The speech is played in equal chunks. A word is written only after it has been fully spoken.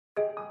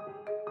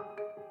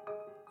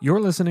You're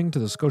listening to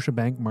the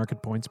Scotiabank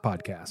Market Points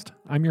podcast.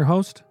 I'm your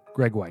host,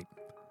 Greg White.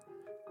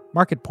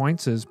 Market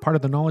Points is part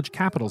of the Knowledge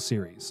Capital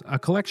series, a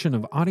collection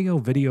of audio,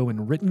 video,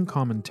 and written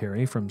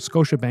commentary from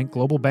Scotiabank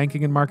Global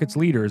Banking and Markets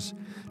leaders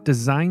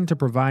designed to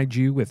provide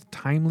you with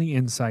timely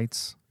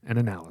insights and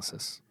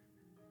analysis.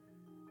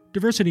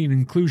 Diversity and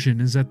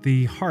inclusion is at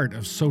the heart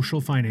of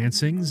social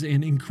financings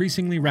and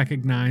increasingly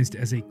recognized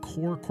as a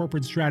core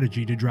corporate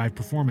strategy to drive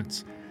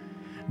performance.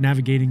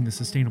 Navigating the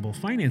sustainable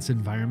finance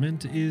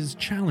environment is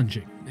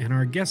challenging, and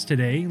our guests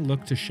today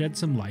look to shed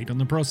some light on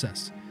the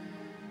process.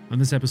 On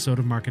this episode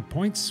of Market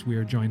Points, we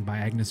are joined by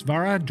Agnes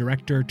Vara,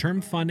 Director,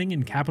 Term Funding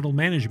and Capital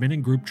Management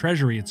and Group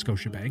Treasury at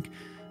Scotiabank,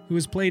 who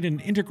has played an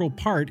integral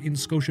part in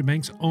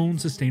Scotiabank's own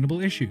sustainable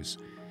issues,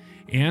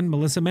 and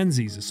Melissa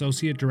Menzies,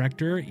 Associate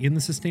Director in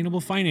the Sustainable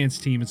Finance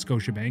team at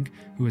Scotiabank,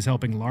 who is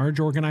helping large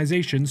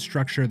organizations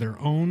structure their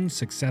own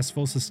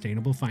successful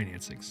sustainable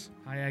financings.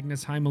 Hi,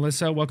 Agnes. Hi,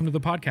 Melissa. Welcome to the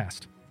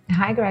podcast.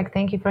 Hi, Greg.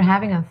 Thank you for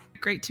having us.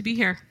 Great to be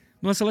here.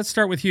 Melissa, let's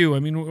start with you.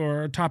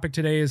 Our topic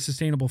today is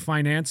sustainable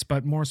finance,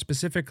 but more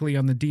specifically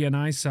on the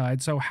D&I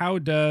side. So how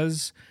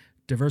does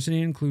diversity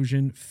and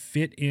inclusion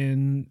fit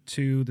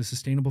into the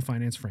sustainable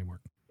finance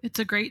framework? It's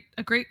a great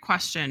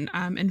question,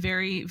 and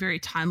very, very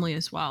timely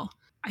as well.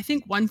 I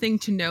think one thing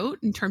to note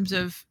in terms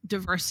of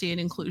diversity and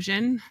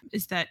inclusion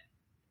is that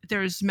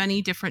there's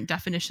many different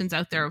definitions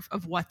out there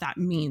of what that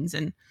means.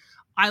 And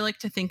I like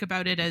to think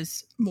about it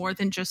as more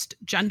than just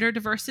gender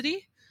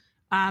diversity,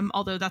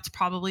 although that's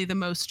probably the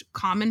most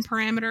common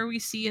parameter we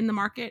see in the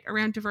market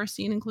around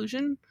diversity and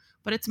inclusion.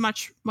 But it's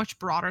much, much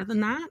broader than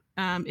that.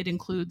 It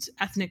includes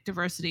ethnic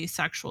diversity,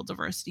 sexual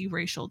diversity,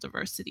 racial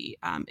diversity,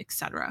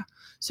 etc.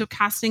 So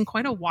casting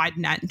quite a wide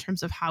net in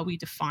terms of how we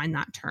define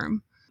that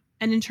term.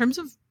 And in terms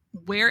of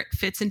where it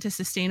fits into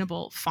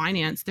sustainable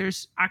finance,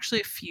 there's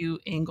actually a few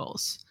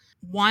angles.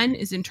 One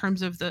is in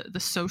terms of the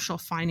social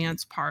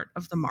finance part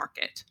of the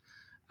market.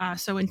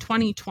 So in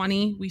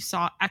 2020, we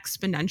saw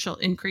exponential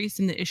increase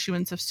in the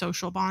issuance of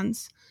social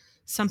bonds,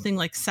 something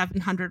like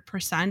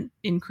 700%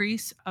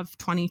 increase of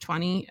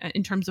 2020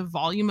 in terms of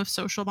volume of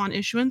social bond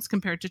issuance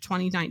compared to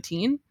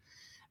 2019.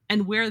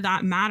 And where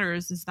that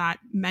matters is that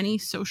many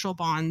social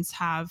bonds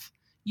have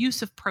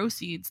use of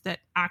proceeds that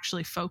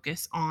actually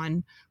focus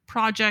on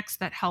projects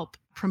that help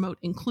promote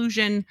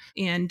inclusion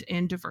and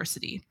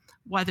diversity,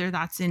 whether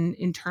that's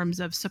in terms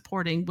of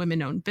supporting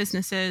women-owned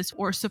businesses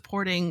or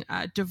supporting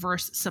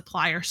diverse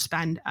supplier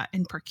spend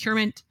in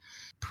procurement,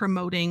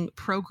 promoting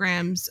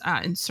programs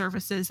and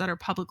services that are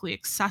publicly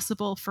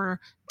accessible for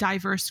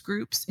diverse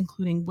groups,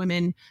 including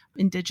women,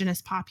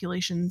 Indigenous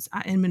populations,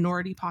 and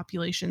minority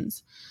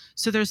populations.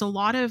 So there's a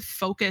lot of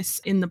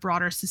focus in the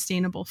broader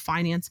sustainable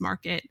finance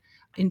market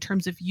in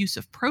terms of use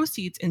of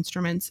proceeds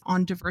instruments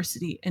on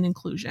diversity and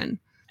inclusion.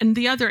 And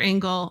the other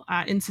angle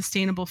in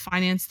sustainable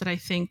finance that I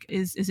think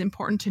is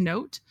important to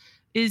note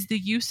is the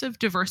use of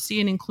diversity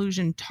and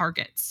inclusion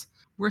targets.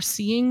 We're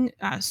seeing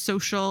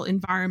social,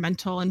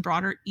 environmental, and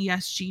broader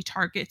ESG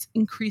targets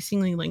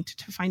increasingly linked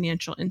to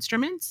financial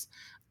instruments.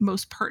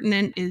 Most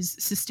pertinent is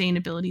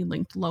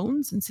sustainability-linked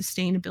loans and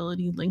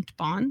sustainability-linked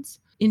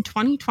bonds. In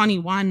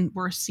 2021,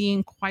 we're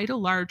seeing quite a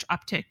large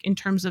uptick in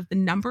terms of the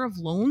number of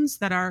loans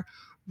that are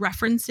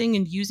referencing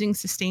and using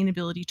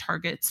sustainability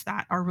targets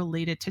that are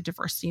related to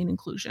diversity and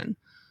inclusion.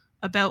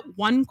 About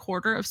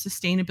 1/4 of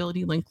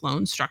sustainability-linked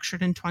loans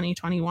structured in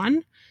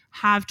 2021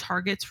 have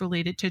targets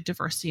related to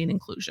diversity and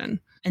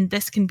inclusion. And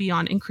this can be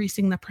on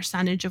increasing the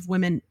percentage of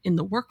women in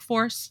the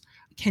workforce,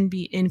 can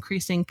be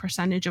increasing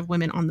percentage of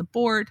women on the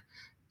board,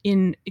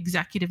 in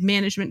executive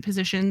management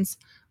positions,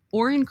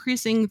 or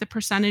increasing the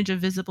percentage of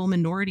visible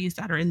minorities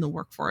that are in the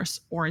workforce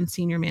or in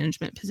senior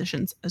management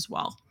positions as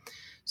well.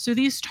 So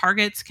these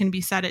targets can be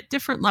set at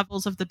different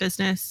levels of the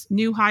business,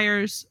 new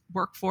hires,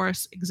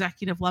 workforce,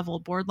 executive level,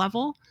 board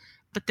level,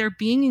 but they're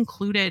being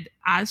included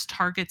as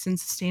targets in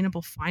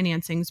sustainable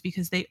financings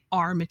because they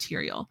are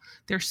material.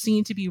 They're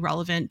seen to be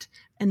relevant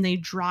and they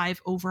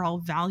drive overall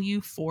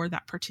value for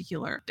that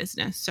particular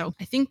business. So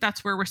I think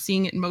that's where we're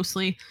seeing it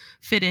mostly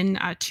fit in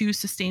to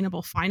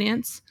sustainable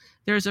finance.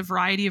 There's a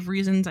variety of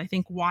reasons, I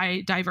think,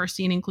 why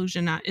diversity and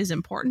inclusion is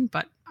important,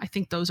 but I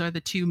think those are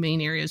the two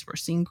main areas we're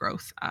seeing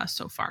growth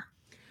so far.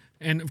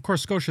 And of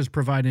course, Scotia is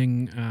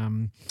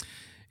providing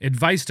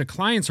advice to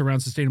clients around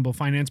sustainable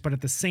finance, but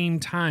at the same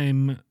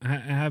time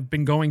have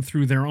been going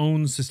through their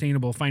own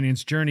sustainable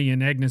finance journey.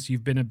 And Agnes,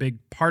 you've been a big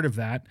part of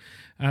that.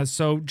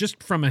 So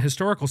just from a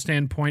historical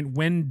standpoint,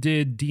 when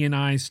did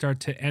D&I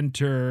start to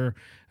enter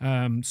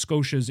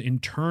Scotia's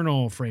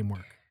internal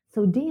framework?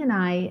 So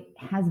D&I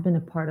has been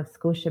a part of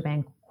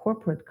Scotiabank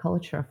corporate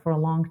culture for a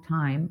long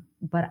time,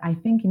 but I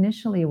think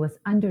initially it was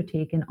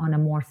undertaken on a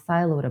more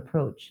siloed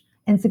approach.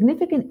 And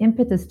significant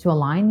impetus to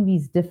align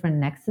these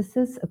different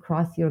nexuses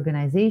across the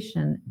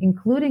organization,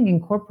 including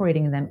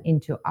incorporating them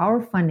into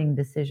our funding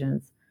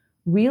decisions,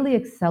 really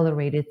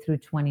accelerated through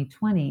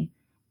 2020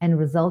 and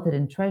resulted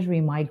in Treasury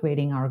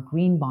migrating our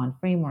green bond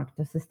framework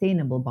to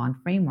sustainable bond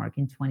framework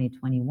in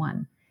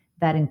 2021.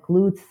 that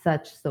includes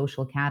such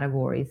social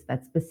categories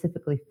that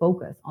specifically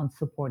focus on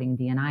supporting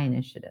D&I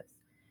initiatives.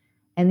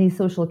 And these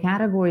social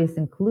categories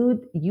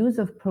include use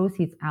of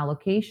proceeds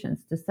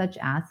allocations to such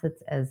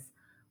assets as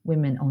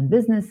women-owned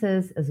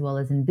businesses, as well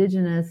as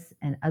Indigenous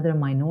and other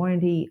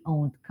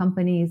minority-owned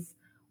companies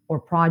or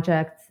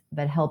projects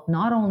that help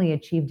not only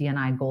achieve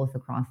D&I goals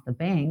across the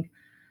bank,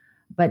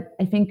 but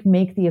I think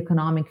make the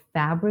economic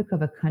fabric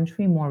of a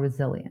country more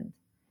resilient.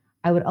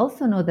 I would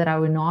also note that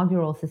our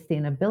inaugural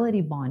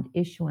sustainability bond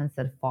issuance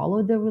that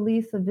followed the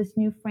release of this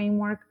new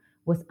framework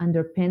was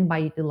underpinned by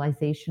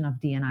utilization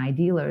of D&I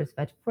dealers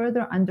that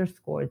further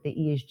underscored the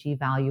ESG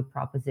value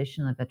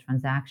proposition of the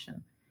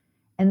transaction.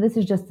 And this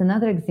is just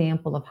another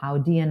example of how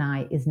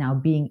D&I is now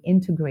being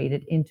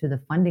integrated into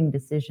the funding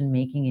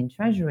decision-making in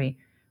Treasury,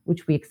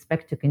 which we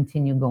expect to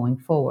continue going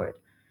forward.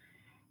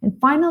 And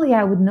finally,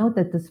 I would note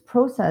that this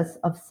process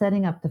of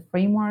setting up the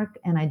framework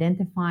and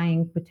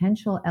identifying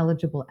potential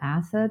eligible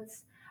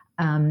assets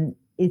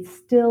is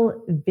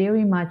still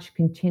very much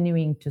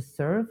continuing to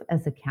serve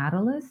as a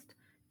catalyst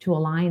to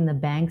align the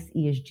bank's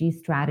ESG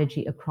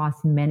strategy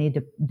across many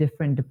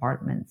different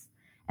departments,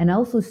 and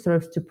also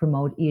serves to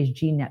promote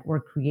ESG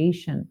network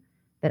creation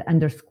that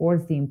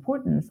underscores the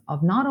importance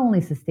of not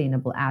only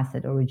sustainable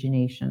asset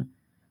origination,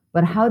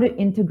 but how to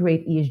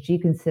integrate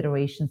ESG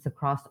considerations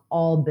across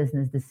all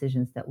business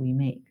decisions that we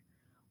make.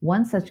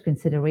 One such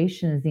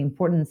consideration is the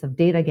importance of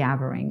data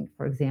gathering,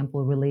 for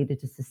example, related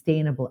to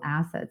sustainable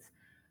assets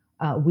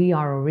we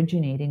are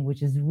originating,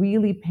 which is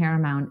really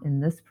paramount in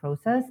this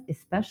process,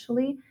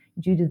 especially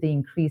due to the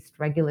increased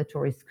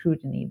regulatory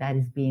scrutiny that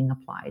is being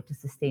applied to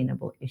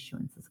sustainable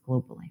issuances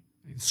globally.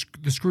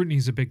 The scrutiny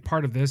is a big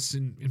part of this,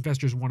 and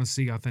investors want to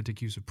see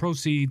authentic use of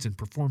proceeds and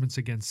performance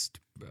against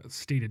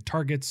stated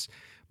targets.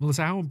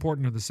 Melissa, how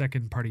important are the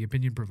second-party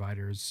opinion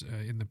providers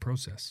in the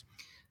process?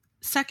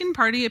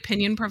 Second-party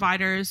opinion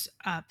providers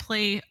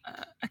play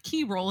a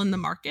key role in the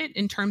market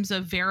in terms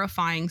of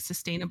verifying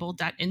sustainable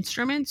debt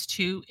instruments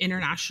to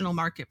international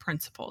market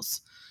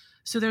principles.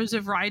 So there's a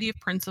variety of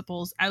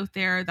principles out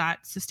there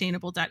that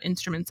sustainable debt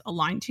instruments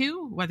align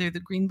to, whether the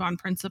green bond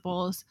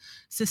principles,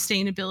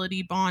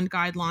 sustainability bond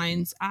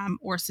guidelines,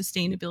 or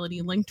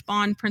sustainability linked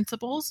bond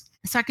principles.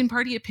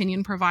 Second-party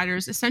opinion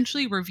providers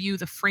essentially review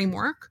the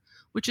framework,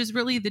 which is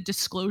really the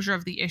disclosure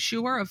of the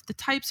issuer of the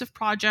types of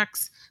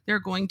projects they're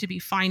going to be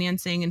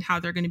financing and how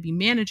they're going to be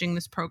managing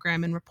this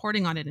program and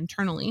reporting on it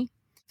internally.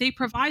 They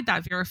provide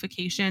that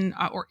verification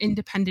or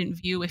independent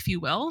view, if you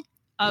will,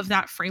 of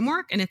that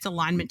framework and its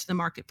alignment to the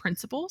market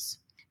principles.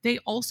 They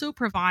also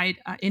provide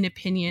an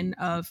opinion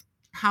of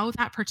how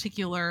that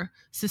particular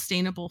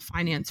sustainable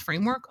finance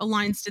framework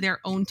aligns to their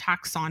own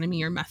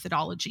taxonomy or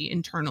methodology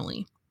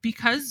internally.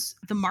 Because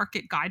the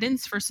market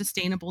guidance for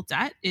sustainable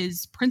debt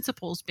is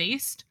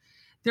principles-based,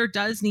 there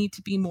does need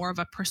to be more of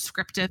a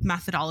prescriptive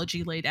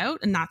methodology laid out,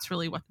 and that's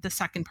really what the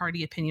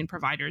second-party opinion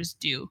providers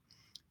do.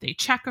 They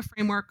check a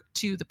framework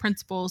to the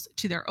principles,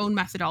 to their own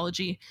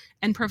methodology,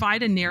 and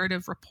provide a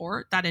narrative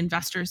report that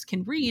investors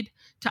can read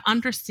to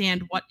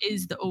understand what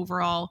is the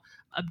overall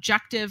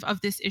objective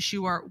of this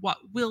issuer, what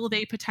will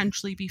they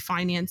potentially be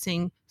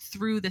financing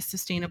through the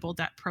sustainable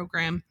debt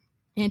program,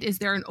 and is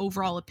there an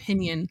overall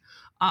opinion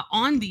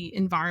on the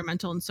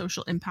environmental and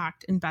social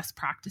impact and best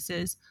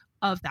practices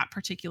of that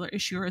particular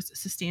issuer's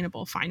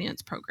sustainable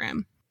finance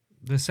program.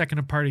 The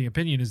second-party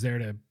opinion is there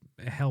to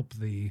help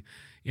the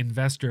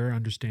investor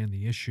understand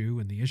the issue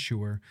and the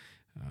issuer.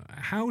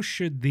 How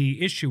should the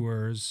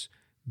issuers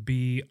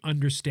be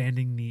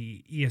understanding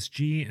the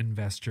ESG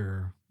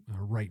investor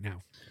right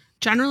now?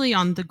 Generally,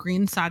 on the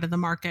green side of the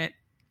market,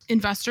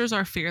 investors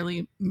are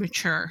fairly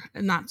mature,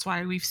 and that's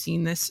why we've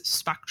seen this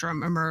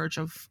spectrum emerge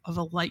of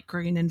a light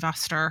green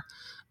investor,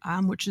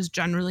 which is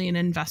generally an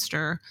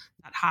investor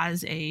that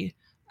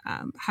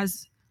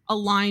has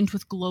aligned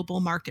with global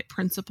market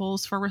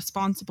principles for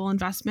responsible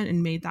investment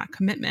and made that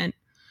commitment,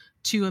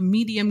 to a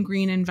medium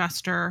green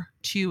investor,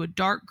 to a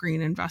dark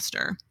green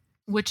investor,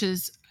 which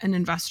is an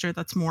investor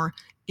that's more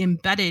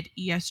embedded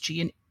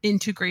ESG and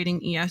integrating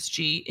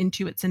ESG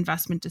into its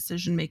investment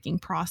decision-making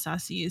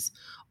processes,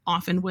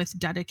 often with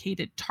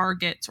dedicated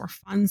targets or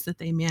funds that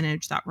they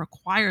manage that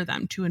require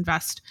them to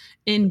invest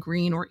in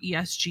green or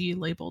ESG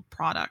labeled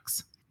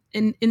products.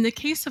 In the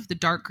case of the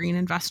dark green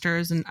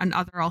investors and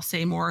other, I'll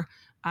say more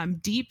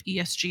deep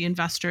ESG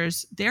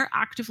investors, they're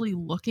actively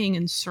looking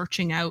and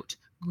searching out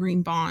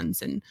green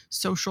bonds and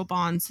social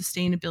bonds,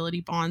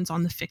 sustainability bonds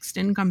on the fixed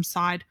income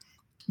side,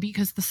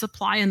 because the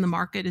supply in the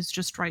market is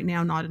just right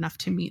now not enough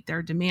to meet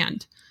their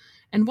demand.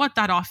 And what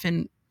that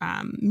often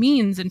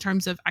means in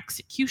terms of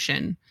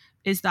execution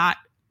is that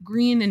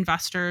green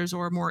investors,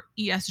 or more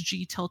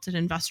ESG tilted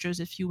investors,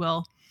 if you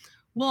will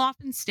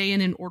often stay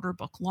in an order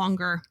book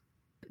longer.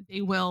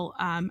 They will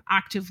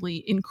actively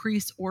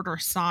increase order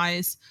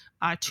size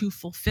to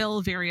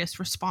fulfill various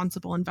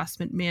responsible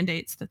investment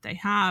mandates that they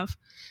have.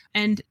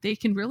 And they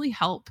can really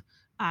help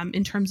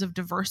in terms of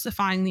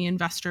diversifying the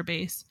investor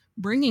base,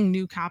 bringing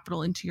new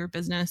capital into your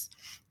business.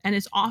 And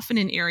it's often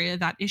an area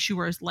that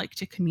issuers like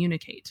to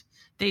communicate.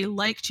 They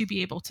like to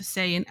be able to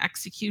say in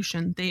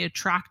execution, they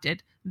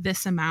attracted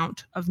this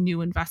amount of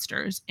new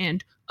investors.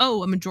 And,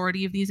 a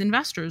majority of these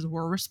investors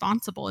were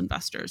responsible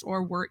investors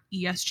or were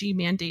ESG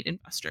mandate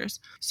investors.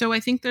 So I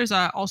think there's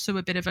also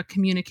a bit of a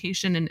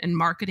communication and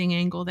marketing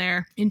angle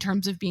there in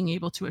terms of being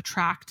able to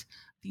attract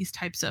these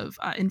types of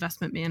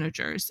investment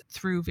managers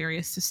through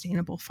various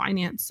sustainable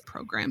finance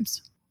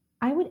programs.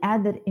 I would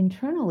add that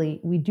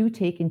internally, we do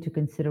take into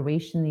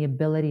consideration the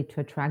ability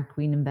to attract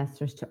green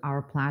investors to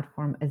our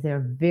platform, as they're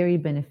very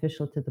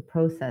beneficial to the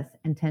process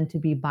and tend to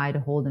be buy to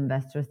hold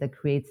investors that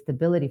create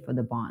stability for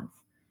the bonds.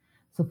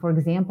 So for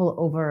example,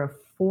 over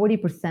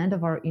 40%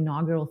 of our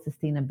inaugural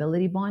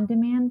sustainability bond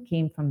demand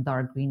came from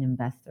dark green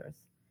investors.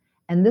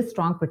 And this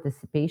strong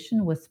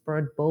participation was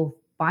spurred both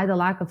by the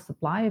lack of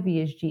supply of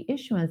ESG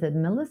issuance that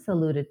Melissa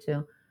alluded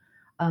to,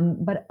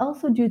 but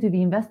also due to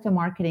the investor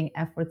marketing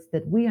efforts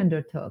that we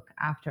undertook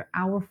after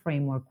our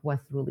framework was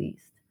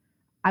released.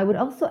 I would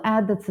also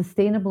add that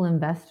sustainable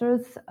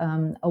investors,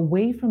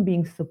 away from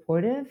being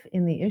supportive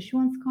in the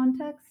issuance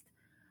context,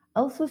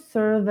 also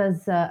serve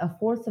as a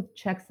force of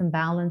checks and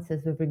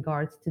balances with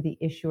regards to the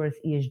issuer's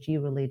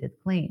ESG-related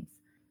claims.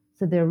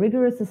 So their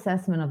rigorous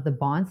assessment of the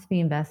bonds we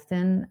invest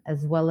in,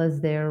 as well as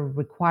their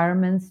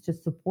requirements to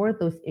support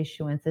those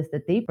issuances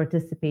that they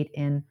participate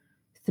in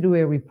through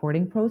a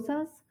reporting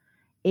process,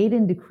 aid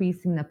in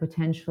decreasing the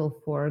potential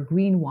for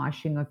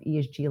greenwashing of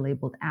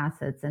ESG-labeled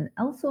assets, and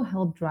also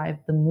help drive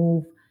the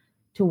move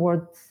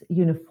towards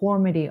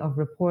uniformity of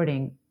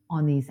reporting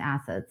on these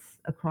assets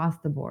across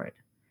the board.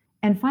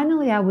 And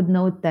finally, I would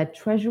note that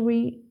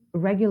Treasury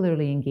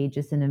regularly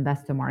engages in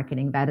investor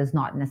marketing that is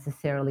not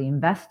necessarily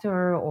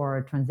investor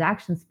or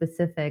transaction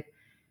specific.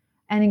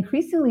 And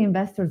increasingly,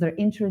 investors are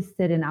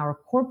interested in our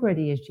corporate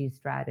ESG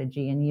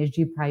strategy and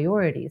ESG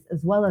priorities,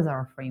 as well as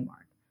our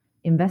framework.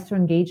 Investor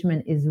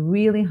engagement is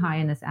really high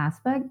in this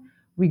aspect,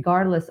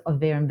 regardless of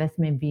their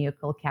investment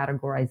vehicle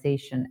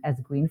categorization as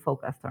green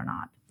focused or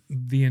not.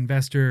 The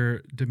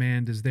investor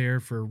demand is there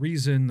for a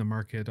reason. The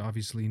market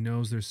obviously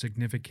knows there's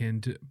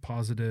significant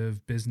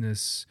positive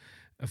business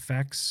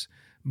effects.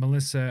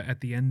 Melissa,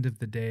 at the end of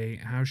the day,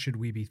 how should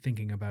we be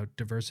thinking about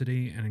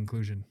diversity and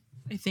inclusion?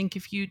 I think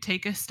if you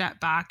take a step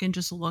back and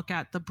just look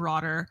at the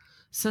broader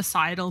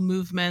societal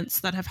movements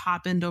that have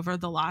happened over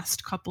the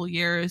last couple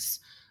years,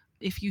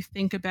 if you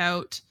think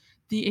about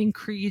the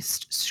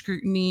increased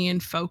scrutiny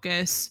and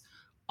focus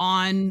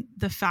on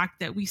the fact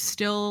that we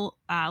still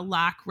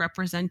lack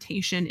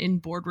representation in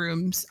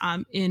boardrooms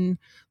in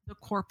the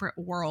corporate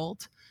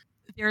world,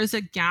 there is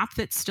a gap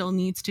that still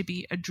needs to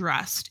be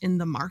addressed in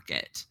the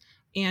market.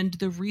 And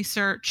the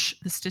research,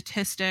 the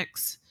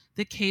statistics,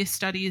 the case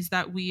studies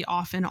that we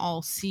often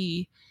all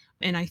see,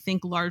 and I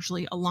think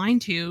largely align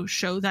to,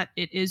 show that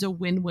it is a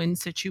win-win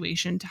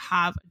situation to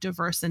have a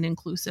diverse and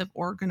inclusive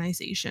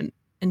organization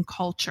and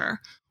culture,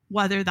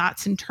 whether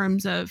that's in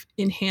terms of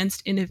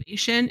enhanced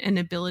innovation and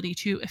ability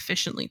to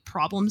efficiently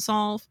problem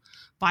solve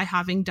by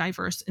having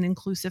diverse and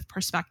inclusive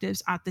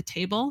perspectives at the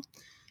table.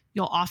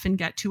 You'll often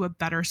get to a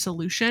better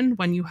solution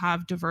when you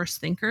have diverse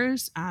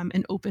thinkers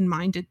and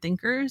open-minded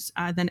thinkers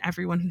than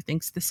everyone who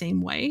thinks the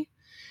same way.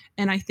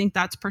 And I think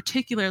that's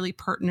particularly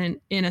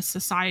pertinent in a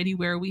society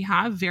where we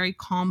have very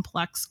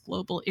complex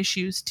global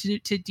issues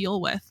to deal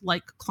with,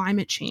 like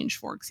climate change,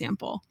 for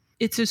example.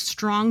 It's a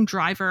strong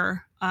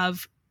driver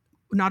of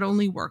not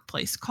only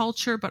workplace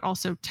culture, but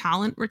also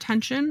talent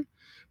retention,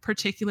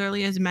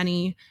 particularly as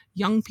many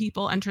young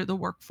people enter the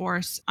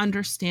workforce.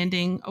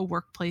 Understanding a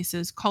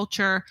workplace's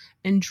culture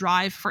and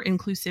drive for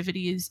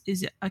inclusivity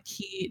is a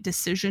key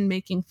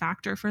decision-making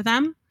factor for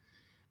them.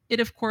 It,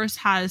 of course,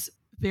 has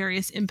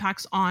various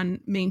impacts on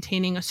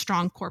maintaining a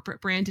strong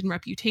corporate brand and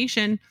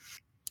reputation.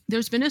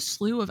 There's been a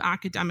slew of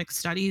academic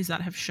studies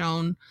that have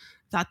shown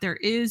that there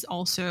is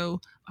also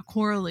a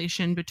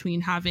correlation between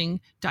having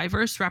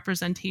diverse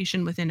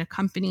representation within a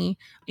company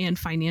and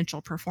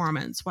financial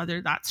performance,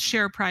 whether that's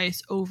share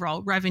price,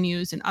 overall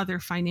revenues, and other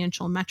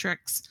financial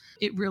metrics.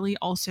 It really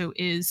also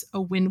is a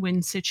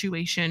win-win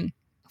situation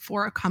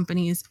for a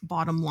company's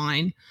bottom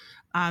line.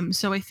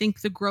 So I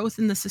think the growth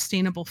in the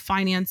sustainable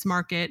finance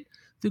market,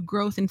 the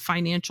growth in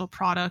financial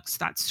products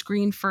that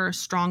screen for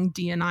strong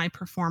D&I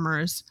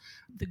performers,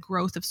 the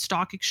growth of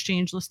stock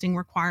exchange listing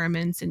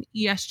requirements and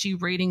ESG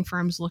rating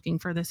firms looking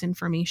for this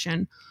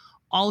information,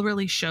 all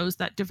really shows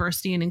that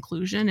diversity and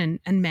inclusion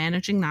and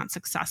managing that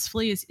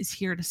successfully is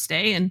here to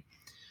stay. And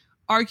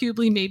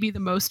arguably maybe the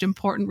most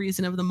important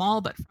reason of them all,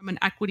 but from an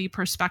equity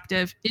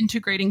perspective,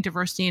 integrating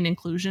diversity and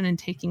inclusion and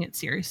taking it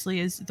seriously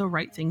is the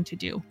right thing to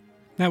do.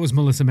 That was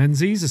Melissa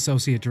Menzies,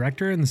 Associate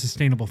Director in the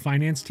Sustainable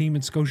Finance Team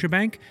at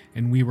Scotiabank,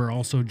 and we were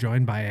also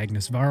joined by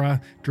Agnes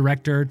Vara,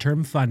 Director,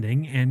 Term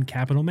Funding and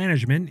Capital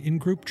Management in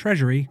Group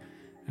Treasury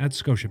at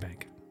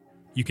Scotiabank.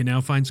 You can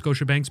now find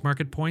Scotiabank's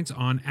Market Points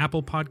on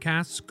Apple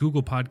Podcasts,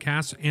 Google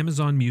Podcasts,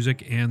 Amazon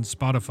Music, and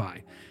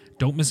Spotify.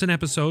 Don't miss an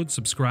episode.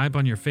 Subscribe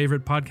on your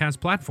favorite podcast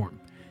platform.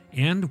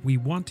 And we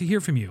want to hear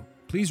from you.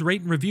 Please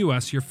rate and review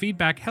us. Your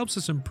feedback helps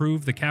us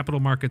improve the capital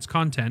markets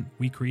content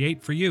we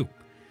create for you.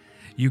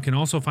 You can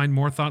also find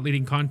more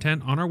thought-leading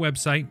content on our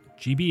website,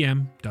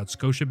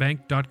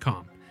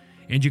 gbm.scotiabank.com.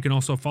 And you can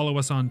also follow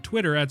us on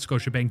Twitter at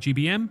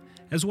ScotiabankGBM,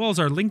 as well as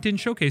our LinkedIn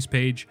showcase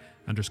page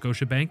under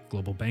Scotiabank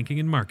Global Banking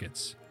and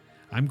Markets.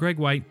 I'm Greg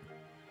White.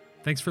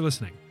 Thanks for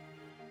listening.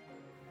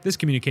 This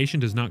communication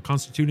does not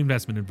constitute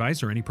investment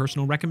advice or any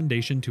personal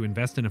recommendation to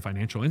invest in a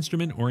financial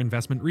instrument or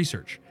investment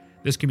research.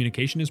 This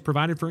communication is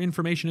provided for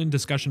information and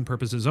discussion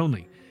purposes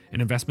only.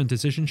 An investment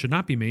decision should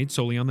not be made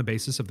solely on the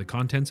basis of the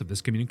contents of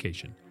this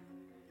communication.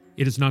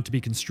 It is not to be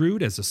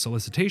construed as a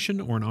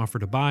solicitation or an offer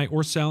to buy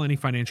or sell any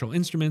financial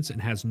instruments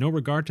and has no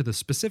regard to the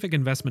specific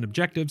investment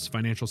objectives,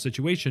 financial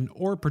situation,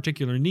 or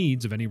particular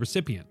needs of any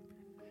recipient.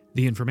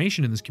 The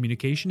information in this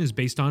communication is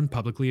based on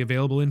publicly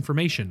available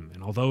information,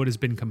 and although it has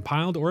been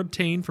compiled or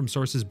obtained from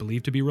sources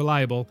believed to be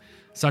reliable,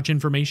 such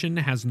information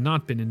has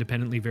not been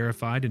independently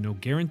verified and no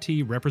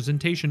guarantee,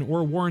 representation,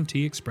 or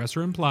warranty, express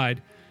or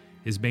implied,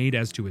 is made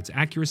as to its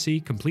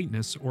accuracy,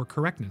 completeness, or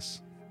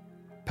correctness.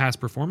 Past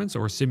performance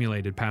or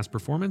simulated past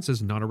performance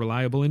is not a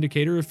reliable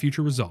indicator of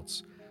future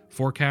results.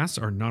 Forecasts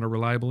are not a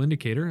reliable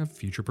indicator of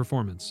future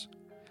performance.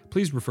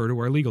 Please refer to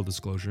our legal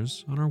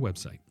disclosures on our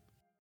website.